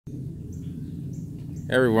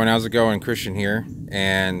Hey everyone, how's it going? Christian here,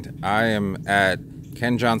 and I am at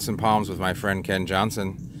Ken Johnson Palms with my friend Ken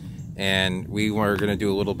Johnson, and we were going to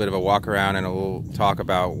do a little bit of a walk around and a little talk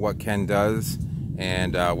about what Ken does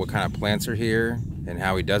and what kind of plants are here and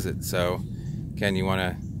how he does it. So Ken, you want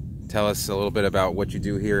to tell us a little bit about what you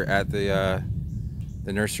do here at the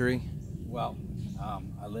nursery? Well,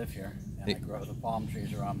 I live here and I grow the palm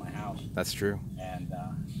trees around my house. That's true. And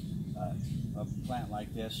a plant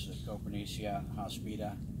like this, Copernicia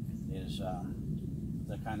hospida, is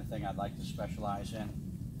the kind of thing I'd like to specialize in.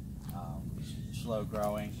 Slow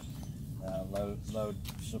growing, low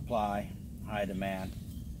supply, high demand,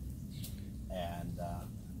 and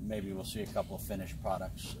maybe we'll see a couple of finished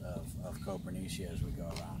products of Copernicia as we go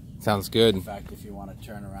around. Sounds good. In fact, if you want to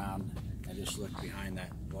turn around and just look behind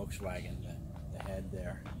that Volkswagen, the head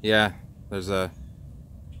there. Yeah, there's a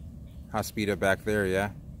hospida back there, yeah.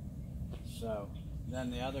 So then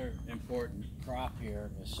the other important crop here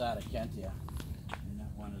is Sadakentia, and that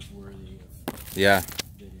one is worthy of video.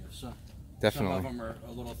 So definitely. Some of them are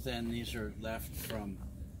a little thin. These are left from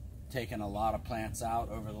taking a lot of plants out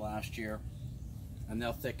over the last year, and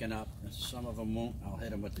they'll thicken up. And some of them won't. I'll hit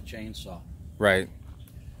them with the chainsaw. Right.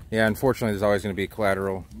 Yeah, unfortunately there's always going to be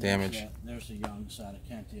collateral damage. There's a young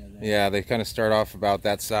Sadakentia there. Yeah, they kind of start off about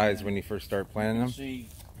that size when you first start planting them. See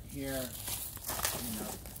here,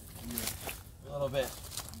 a little bit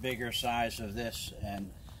bigger size of this, and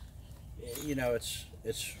it's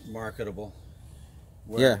marketable.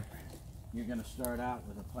 Yeah. You're going to start out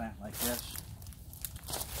with a plant like this.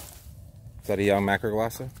 Is that a young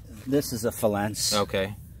macroglossa? This is a Falence.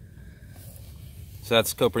 Okay. So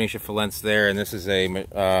that's Copernicia Falence there, and this is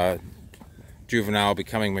a juvenile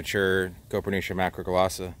becoming mature Copernicia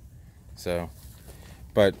macroglossa. So,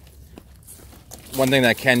 but one thing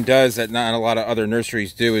that Ken does that not a lot of other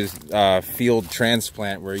nurseries do is field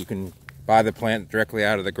transplant, where you can buy the plant directly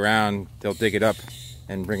out of the ground. They'll dig it up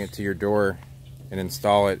and bring it to your door and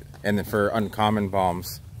install it. And then for uncommon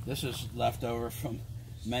palms. This is left over from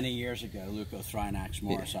many years ago, Leucothrinax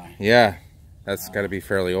morrisi. Yeah, that's got to be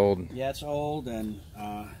fairly old. Yeah, it's old and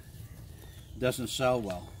doesn't sell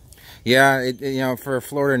well. Yeah, for a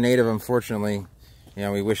Florida native, unfortunately,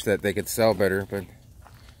 we wish that they could sell better, but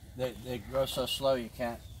they grow so slow you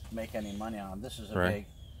can't make any money on them. This is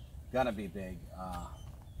gonna be big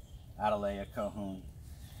Atalaya cohoon.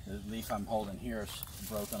 The leaf I'm holding here is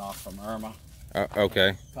broken off from Irma.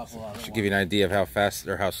 Okay. Should give you an idea of how fast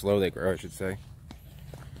or how slow they grow, I should say.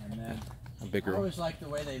 And then I always like the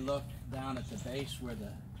way they look down at the base where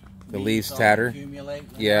the leaves tatter. Accumulate.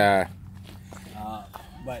 Yeah.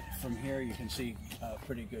 But from here you can see a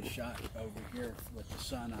pretty good shot over here with the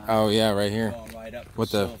sun on. Oh yeah, right here. Going right up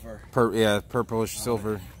with the silver. Purplish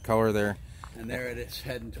silver color there. And there it is,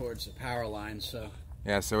 heading towards the power line. So.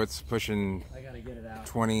 Yeah, so it's pushing I gotta get it out.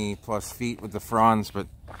 20 plus feet with the fronds, but.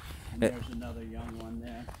 And there's another young one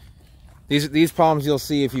there. These palms you'll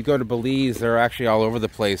see if you go to Belize, they're actually all over the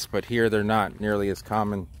place, but here they're not nearly as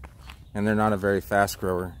common, and they're not a very fast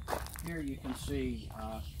grower. Here you can see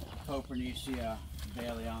Copernicia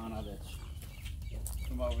Baileyana. That's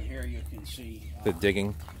from over here. You can see the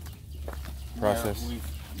digging process.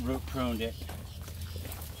 We've root pruned it,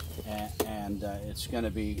 and it's going to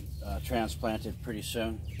be transplanted pretty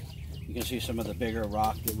soon. You can see some of the bigger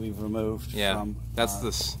rock that we've removed. Yeah, from, that's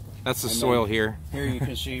the soil here. Here you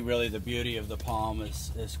can see really the beauty of the palm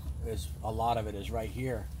is a lot of it is right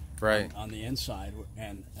here, right on the inside,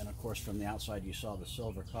 and of course from the outside you saw the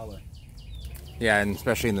silver color. Yeah, and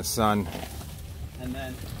especially in the sun. And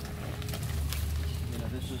then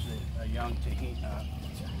this is a young Tahina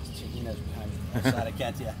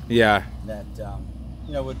Sadakentia. Yeah.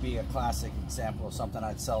 That would be a classic example of something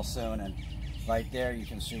I'd sell soon. And right there you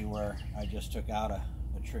can see where I just took out a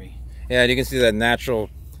tree. Yeah, and you can see that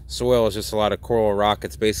natural soil is just a lot of coral rock.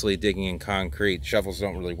 It's basically digging in concrete. Shovels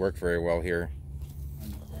don't really work very well here.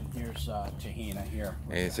 And here's Tahina here.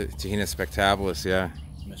 Hey, it's a Tahina spectabilis, yeah.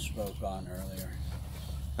 Misspoke on earlier.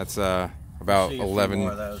 That's about 10,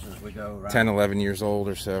 11 years old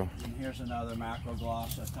or so. And here's another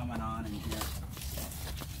macroglossa coming on in here.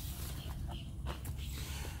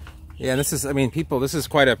 Yeah, this is, this is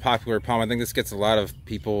quite a popular palm. I think this gets a lot of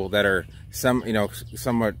people that are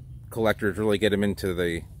somewhat collectors, really get them into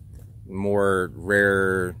the more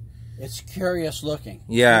rare. It's curious looking.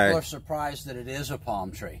 Yeah. People are surprised that it is a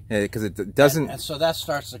palm tree. Yeah, because it doesn't. And so that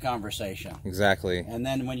starts the conversation. Exactly. And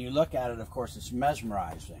then when you look at it, of course, it's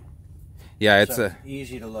mesmerizing. Yeah, it's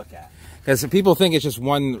easy to look at. Because people think it's just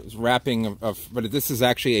one wrapping but this is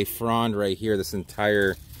actually a frond right here. This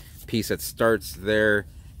entire piece that starts there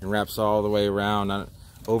and wraps all the way around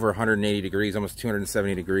over 180 degrees, almost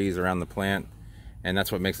 270 degrees around the plant. and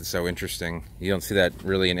that's what makes it so interesting. You don't see that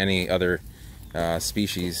really in any other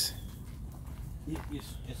species.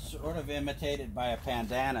 It's sort of imitated by a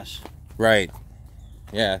pandanus. Right.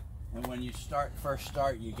 Yeah. And when you first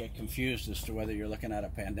start, you get confused as to whether you're looking at a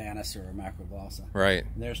pandanus or a macroglossa. Right.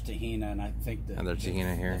 And there's Tahina, and I think there's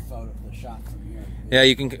Tahina here. The shot from here. Yeah,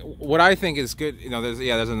 you can. What I think is good, you know,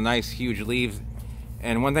 there's a nice huge leaves,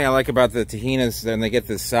 and one thing I like about the Tahinas when they get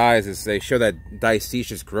this size is they show that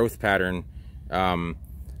diastaceous growth pattern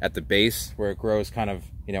at the base where it grows kind of,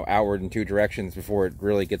 you know, outward in two directions before it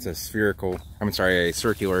really gets a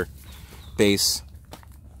circular base.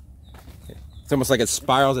 It's almost like it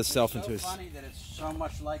spirals itself into. It's so funny that it's so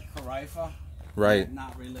much like Corypha, right?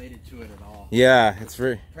 Not related to it at all. Yeah, it's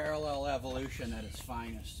very parallel evolution at its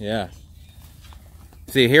finest. Yeah.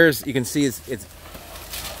 See, you can see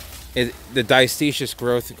the diastaceous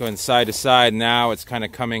growth going side to side. Now it's kind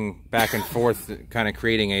of coming back and forth, kind of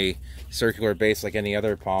creating a circular base like any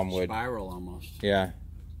other palm would. Spiral almost. Yeah.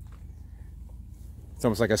 It's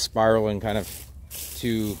almost like a spiral in kind of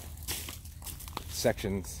two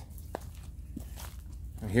sections.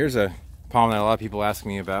 Here's a palm that a lot of people ask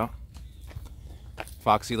me about.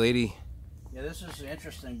 Foxy Lady. Yeah, this is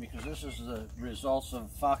interesting because this is the results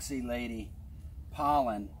of Foxy Lady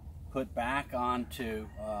pollen put back onto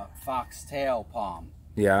foxtail palm.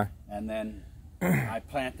 Yeah. And then I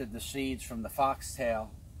planted the seeds from the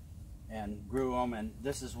foxtail and grew them, and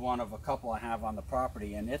this is one of a couple I have on the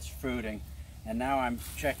property, and it's fruiting. And now I'm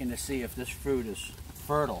checking to see if this fruit is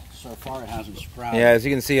fertile. So far it hasn't sprouted. Yeah, as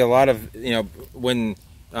you can see, a lot of, you know, when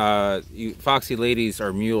Foxy Ladies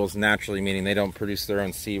are mules naturally, meaning they don't produce their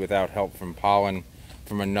own seed without help from pollen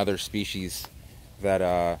from another species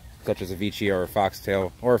that such as a Veitchia or a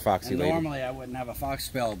foxtail or a Foxy Lady. Normally I wouldn't have a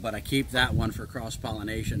foxtail, but I keep that one for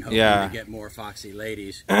cross-pollination, hoping to get more Foxy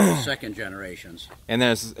Ladies, second generations. And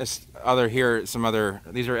there's these are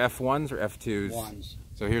F1s or F2s? Ones.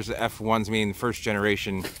 So here's the F1s, meaning first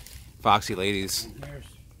generation Foxy Ladies. And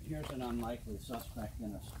here's an unlikely suspect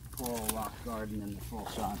in a coral rock garden in the full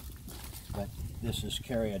sun. But this is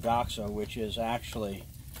Carydoxa, which is actually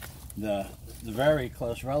the very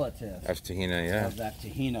close relative. That's Tahina, yeah. Of that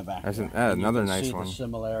Tahina back there. That's another nice one. The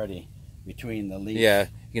similarity between the leaf. Yeah,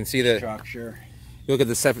 you can see the structure. You look at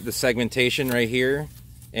the segmentation right here,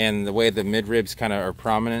 and the way the midribs kind of are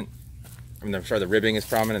prominent. I mean, sorry, the ribbing is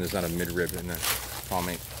prominent. There's not a midrib in the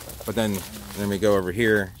palmate. But then we go over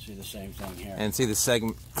here. See the same thing here. And see the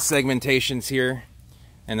segmentations here,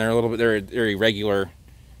 and they're irregular,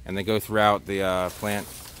 and they go throughout the plant,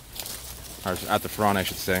 or at the front, I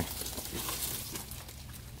should say.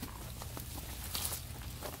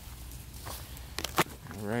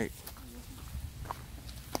 All right.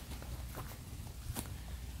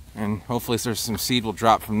 And hopefully there's some seed will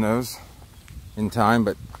drop from those in time,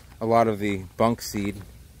 but a lot of the bunk seed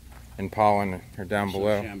and pollen are down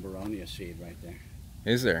below. Chamberonia seed right there.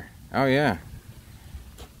 Is there? Oh yeah.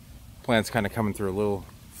 Plant's kind of coming through a little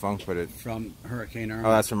funk, but from Hurricane Irma.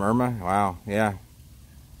 Oh, that's from Irma? Wow, yeah.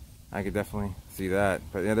 I could definitely see that.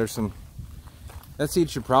 But yeah, there's some. That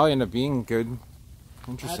seed should probably end up being good.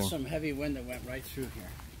 Interesting. Had some heavy wind that went right through here.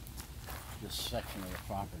 This section of the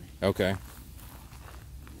property. Okay.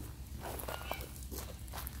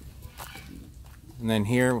 And then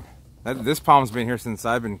here, this palm's been here since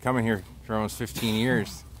I've been coming here for almost 15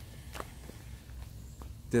 years.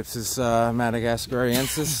 Dipsis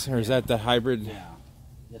madagascariensis, or is that the hybrid? Yeah,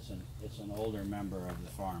 it's an older member of the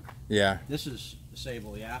farm. Yeah. This is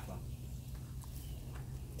Sable Yappa.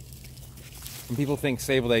 When people think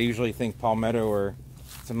sable, they usually think palmetto or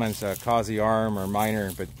sometimes causey arm or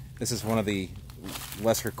minor, but this is one of the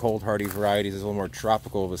lesser cold hardy varieties. It's a little more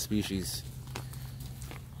tropical of a species.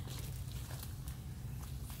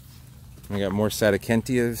 We got more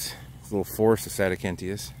Sadacanthias. It's a little forest of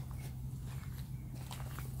Sadacanthias.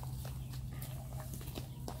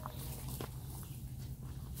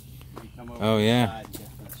 Oh yeah. And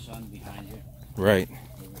get the sun behind you. Right.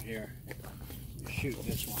 Over here. You shoot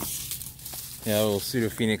this one. Yeah, a little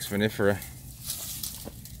Pseudophoenix vinifera.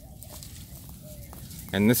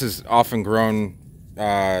 And this is often grown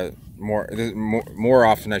more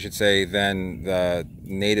often, I should say, than the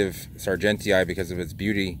native Sargentii because of its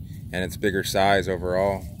beauty and its bigger size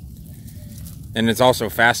overall. And it's also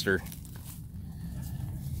faster.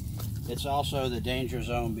 It's also the danger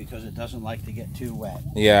zone because it doesn't like to get too wet.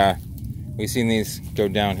 Yeah, we've seen these go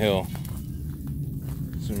downhill.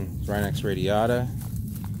 Some Rhinox radiata.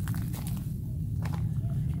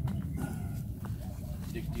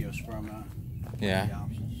 Dictyosperma. Yeah.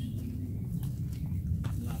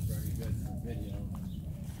 Not very good for video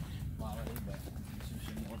quality, but let's do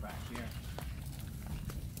some more back here.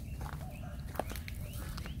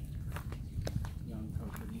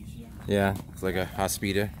 Yeah, it's like a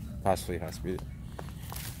hospita, possibly hospita.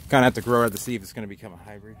 Kind of have to grow it to see if it's going to become a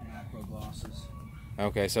hybrid. Macroglosses.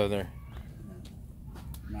 Okay, so they're...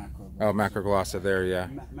 Macroglossa. Oh, macroglossa there, yeah.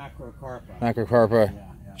 Macrocarpa. Macrocarpa.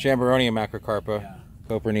 Yeah. Chamberonia macrocarpa. Yeah.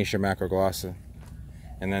 Copernicia macroglossa.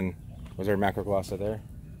 And then, was there a macroglossa there?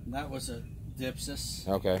 That was a Dipsis.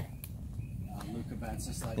 Okay.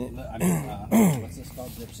 Leucobensis, what's this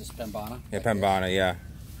called? Dipsis pembana? Yeah, pembana, yeah.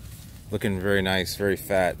 Looking very nice, very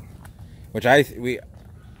fat. Which I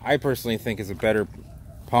personally think is a better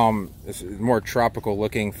palm. It's more tropical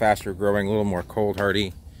looking, faster growing, a little more cold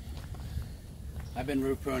hardy. I've been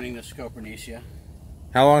root pruning this Copernicia.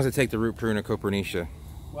 How long does it take to root prune a Copernicia?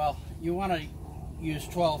 Well, you want to use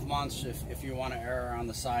 12 months if you want to err on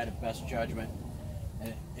the side of best judgment.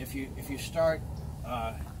 If you start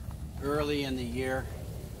early in the year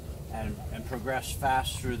and progress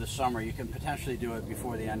fast through the summer, you can potentially do it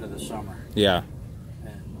before the end of the summer. Yeah.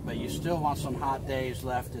 But you still want some hot days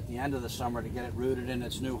left at the end of the summer to get it rooted in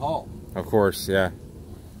its new hole. Of course, yeah.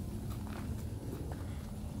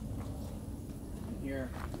 Here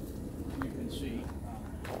you can see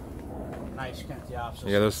nice Kentiopsis.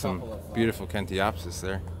 Yeah, there's some beautiful Kentiopsis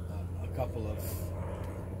there. A couple of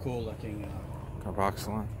cool looking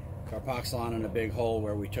Carboxylon. Carboxylon in a big hole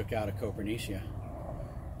where we took out a Copernicia.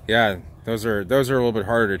 Yeah, those are a little bit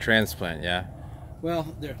harder to transplant, yeah.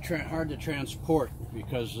 Well, they're hard to transport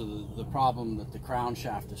because of the problem that the crown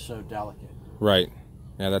shaft is so delicate. Right.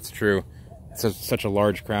 Yeah, that's true. It's such a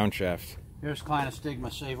large crown shaft. Here's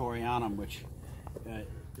Clinostigma savorianum, which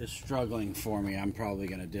is struggling for me. I'm probably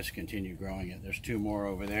going to discontinue growing it. There's two more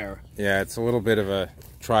over there. Yeah, it's a little bit of a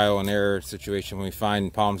trial and error situation when we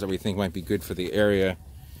find palms that we think might be good for the area.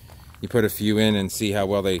 You put a few in and see how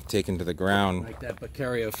well they take into the ground. Like that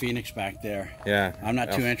Becario Phoenix back there. Yeah. I'm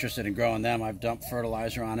not too interested in growing them. I've dumped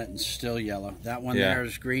fertilizer on it and it's still yellow. That one there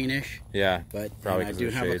is greenish. Yeah. But probably I do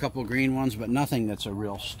have a couple green ones, but nothing that's a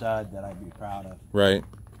real stud that I'd be proud of. Right.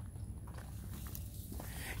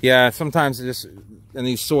 Yeah, sometimes it just in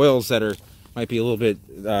these soils that might be a little bit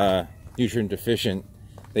nutrient deficient,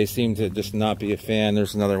 they seem to just not be a fan.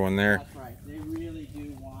 There's another one there. That's right. They really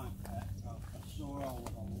do want a soil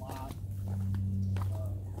with a lot of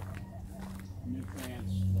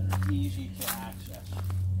nutrients that are easy to access.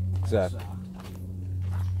 What's that?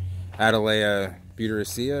 Adelaia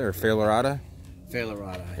butyracea or Phalerata?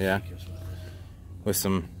 Phalerata, I think is what it is. With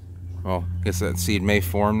some, well, I guess that seed may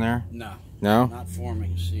form there? No. No? Not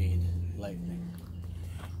forming seed lately.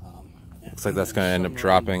 Looks like that's going to end up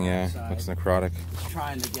dropping, yeah. Looks necrotic. Just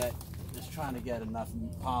trying to get enough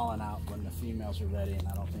pollen out when the females are ready, and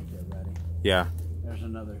I don't think they're ready. Yeah. There's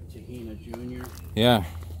another Tahina Junior. Yeah.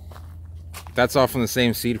 That's all from the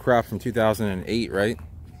same seed crop from 2008, right?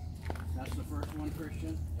 That's the first one,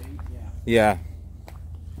 Christian? 8, yeah. Yeah.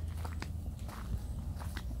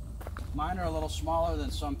 Mine are a little smaller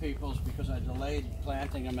than some people's because I delayed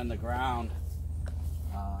planting them in the ground.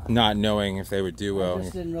 Not knowing if they would do well. I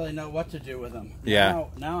just didn't really know what to do with them. Yeah.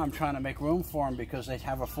 Now I'm trying to make room for them because they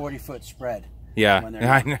have a 40-foot spread. Yeah,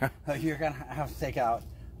 I know. You're going to have to take out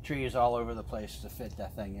trees all over the place to fit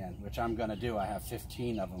that thing in, which I'm going to do. I have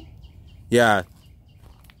 15 of them. Yeah.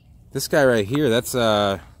 This guy right here, that's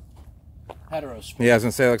Heterospath. Yeah, I was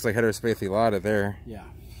going to say it looks like Heterospathulata there. Yeah.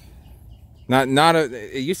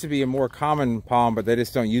 It used to be a more common palm, but they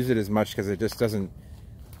just don't use it as much because it just doesn't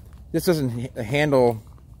handle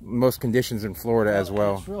most conditions in Florida as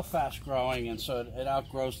well. It's real fast growing, and so it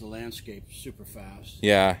outgrows the landscape super fast.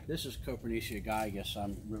 Yeah. This is Copernicia gaius.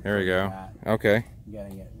 There we go. Okay.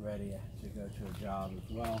 Getting it ready to go to a job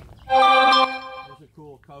as well. There's a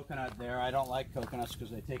cool coconut there. I don't like coconuts because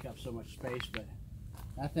they take up so much space, but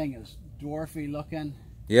that thing is dwarfy looking.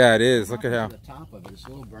 Yeah, it is. Look at how the top of it is a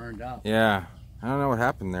little burned up. Yeah. I don't know what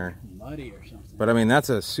happened there. Muddy or something. But I mean, that's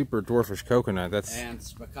a super dwarfish coconut. And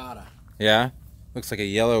spicata. Yeah? Looks like a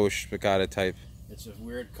yellowish spicata type. It's a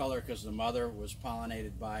weird color because the mother was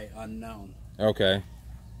pollinated by unknown. Okay.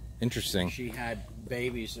 Interesting. She had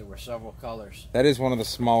babies that were several colors. That is one of the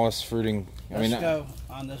smallest fruiting. Let's go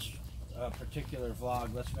on this particular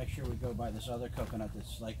vlog. Let's make sure we go by this other coconut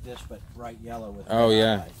that's like this but bright yellow with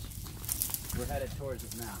highlights. We're headed towards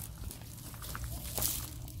it now.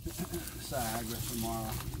 Sciagra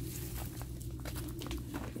tomorrow.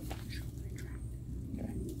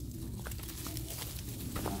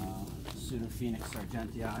 Pseudophoenix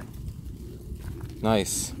sargentii.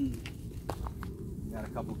 Nice. Got a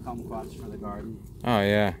couple kumquats for the garden. Oh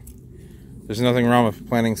yeah. There's nothing wrong with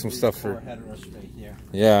planting some stuff for. Heterospath here.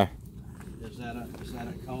 Yeah. Is that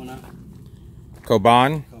a Kona?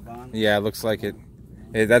 Coban? Coban? Yeah, it looks like it.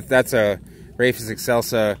 That's a Rhaphis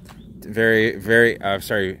excelsa. Very, very.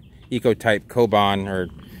 Sorry, eco-type Coban, or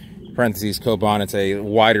parentheses Coban. It's a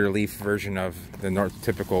wider leaf version of the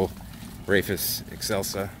typical Rhapis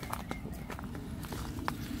excelsa.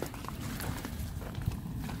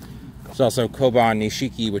 There's also Coban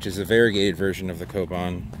nishiki, which is a variegated version of the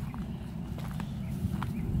Coban.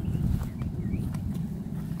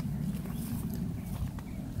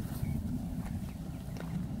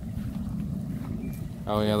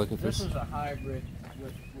 Oh yeah, look at this. This is a hybrid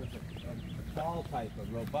with a tall type,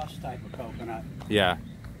 a robust type of coconut. Yeah.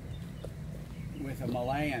 With a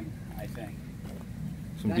Malayan, I think.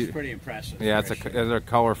 Some That's pretty impressive. Yeah, they're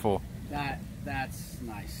colorful. That's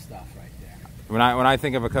nice stuff right there. When I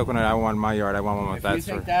think of a coconut I want in my yard, I want one with that. If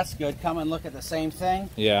you think that's good, come and look at the same thing.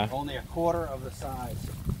 Yeah. Only a quarter of the size.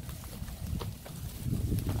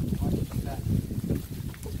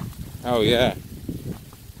 Oh yeah.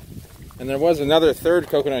 And there was another third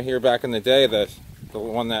coconut here back in the day, the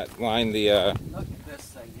one that lined the. Look at this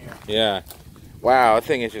thing here. Yeah. Wow, that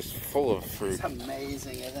thing is just full of fruit. It's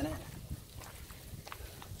amazing, isn't it?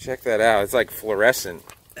 Check that out. It's like fluorescent.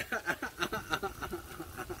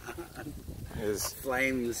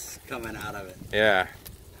 Flames coming out of it. Yeah.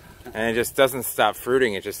 And it just doesn't stop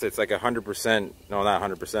fruiting. It's like 100%. No, not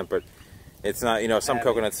 100%, but it's not. You know, some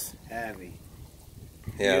coconuts. Heavy.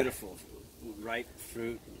 Yeah. Beautiful. Ripe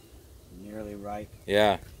fruit. Nearly ripe.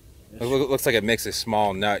 Yeah. It looks like it makes a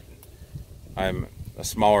small nut. I'm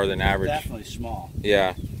smaller than average. Definitely small.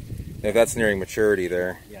 Yeah. If that's nearing maturity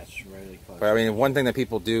there. Yeah, it's really close. But I mean, one thing that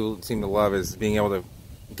people do seem to love is being able to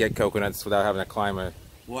get coconuts without having to climb a.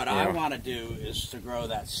 What I want to do is to grow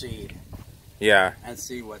that seed. Yeah. And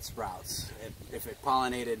see what sprouts. If it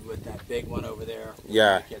pollinated with that big one over there,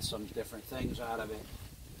 yeah, get some different things out of it.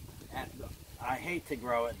 And I hate to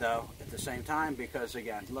grow it though at the same time because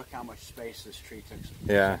again, look how much space this tree took.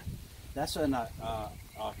 Yeah. That's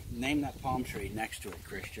name that palm tree next to it,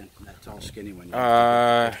 Christian. That tall, skinny one. You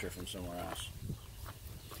have to take a picture from somewhere else.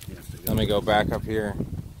 Let me go back up here.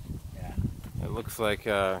 Yeah. It looks like.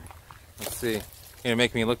 Let's see. You're gonna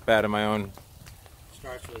make me look bad in my own.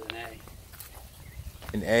 Starts with an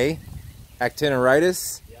A. An A?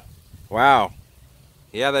 Actinoritis? Yeah. Wow.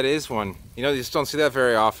 Yeah, that is one. You know, you just don't see that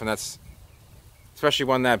very often. That's especially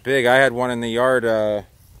one that big. I had one in the yard.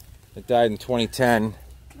 It died in 2010.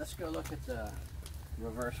 Let's go look at the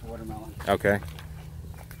reverse watermelon. Okay.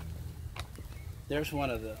 There's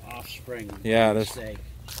one of the offspring. Yeah, there's.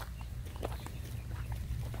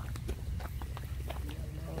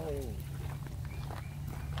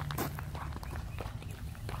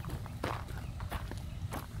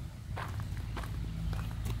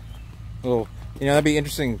 Well, you know, that'd be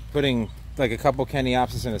interesting putting like a couple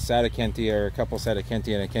Kennyopsis in a Sadakentia or a couple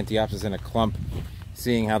Sadakentia and a Kentyopsis in a clump,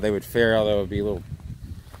 seeing how they would fare, although it would be a little,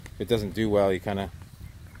 if it doesn't do well, you kind of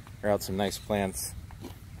are out some nice plants.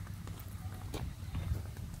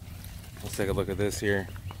 Let's take a look at this here.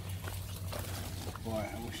 Boy,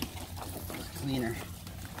 I wish it was cleaner.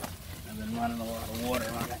 I've been running a lot of water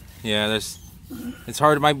on it. Yeah, there's, it's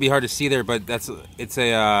hard, it might be hard to see there, but it's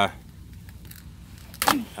a,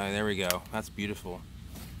 there we go. That's beautiful.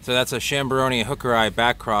 So that's a Chamberonia hookeri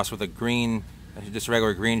back cross with a green, just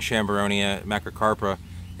regular green Chamberonia macrocarpa,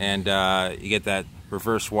 and you get that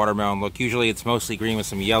reverse watermelon look. Usually it's mostly green with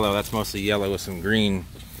some yellow. That's mostly yellow with some green.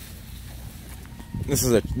 This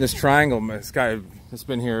is this triangle. It's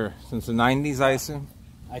been here since the 90s, I assume.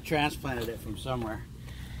 I transplanted it from somewhere.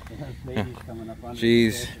 It has babies coming up under.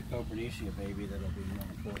 Jeez. There's a Copernicia baby that'll be more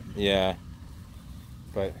important. Yeah,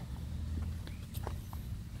 but.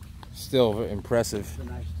 Still impressive. It's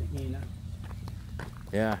a nice tahina.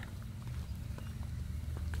 Yeah.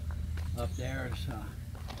 Up there's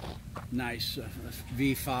nice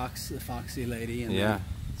V Fox, the foxy lady, and yeah,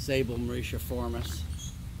 Sable Mauritiiformis.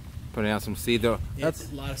 Putting out some seed though.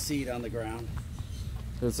 That's a lot of seed on the ground.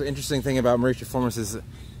 The interesting thing about Mauritiiformis is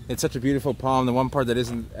it's such a beautiful palm. The one part that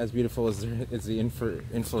isn't as beautiful is the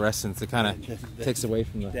inflorescence. It kind of takes away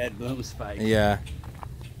from the dead bloom spike. Yeah.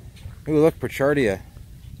 Ooh, look, Prochardia.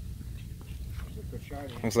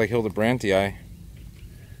 Looks like Hildebrantii.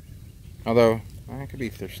 Although, it could be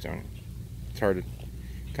Thirstone. It's hard to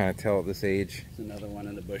kind of tell at this age. There's another one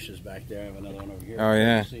in the bushes back there. I have another one over here. Oh,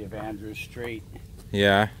 yeah. See of Andrews Street.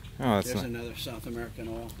 Yeah. Oh, that's There's another South American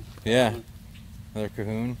oil. Yeah. Another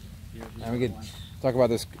Cahoon. And we could talk about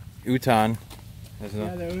this Utan.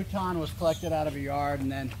 Yeah, the Utan was collected out of a yard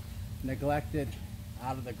and then neglected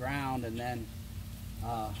out of the ground, and then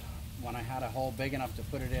when I had a hole big enough to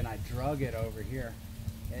put it in, I drug it over here.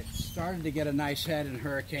 It started to get a nice head, and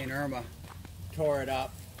Hurricane Irma tore it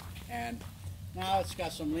up, and now it's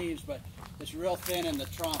got some leaves, but it's real thin in the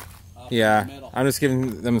trunk. Yeah, in the middle. I'm just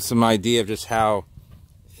giving them some idea of just how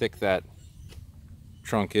thick that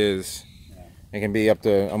trunk is. Yeah. It can be up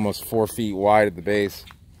to almost 4 feet wide at the base.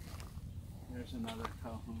 There's another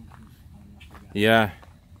cohoon. Yeah,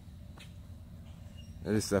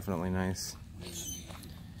 it is definitely nice.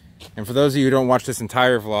 And for those of you who don't watch this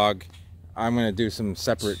entire vlog, I'm going to do some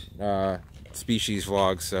separate species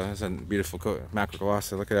vlogs. So that's a beautiful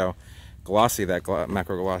macroglossa. Look at how glossy that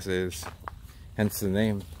macroglossa is, hence the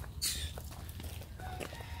name.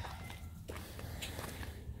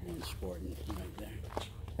 One sporting right there.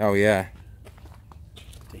 Oh yeah.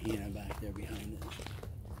 Tahina back there behind it.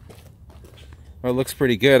 Well, it looks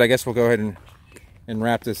pretty good. I guess we'll go ahead and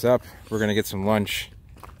wrap this up. We're going to get some lunch.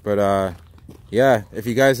 But yeah, if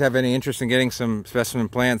you guys have any interest in getting some specimen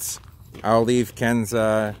plants, I'll leave Ken's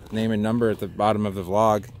name and number at the bottom of the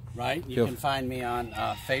vlog. Right. You can find me on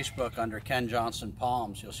Facebook under Ken Johnson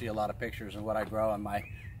Palms. You'll see a lot of pictures of what I grow, and my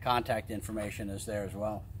contact information is there as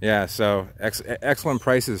well. Yeah, so excellent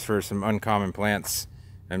prices for some uncommon plants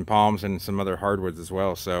and palms and some other hardwoods as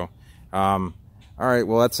well. So, all right,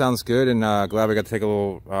 well, that sounds good, and glad we got to take a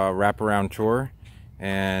little wrap-around tour.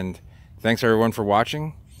 And thanks, everyone, for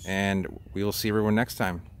watching, and we will see everyone next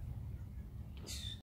time.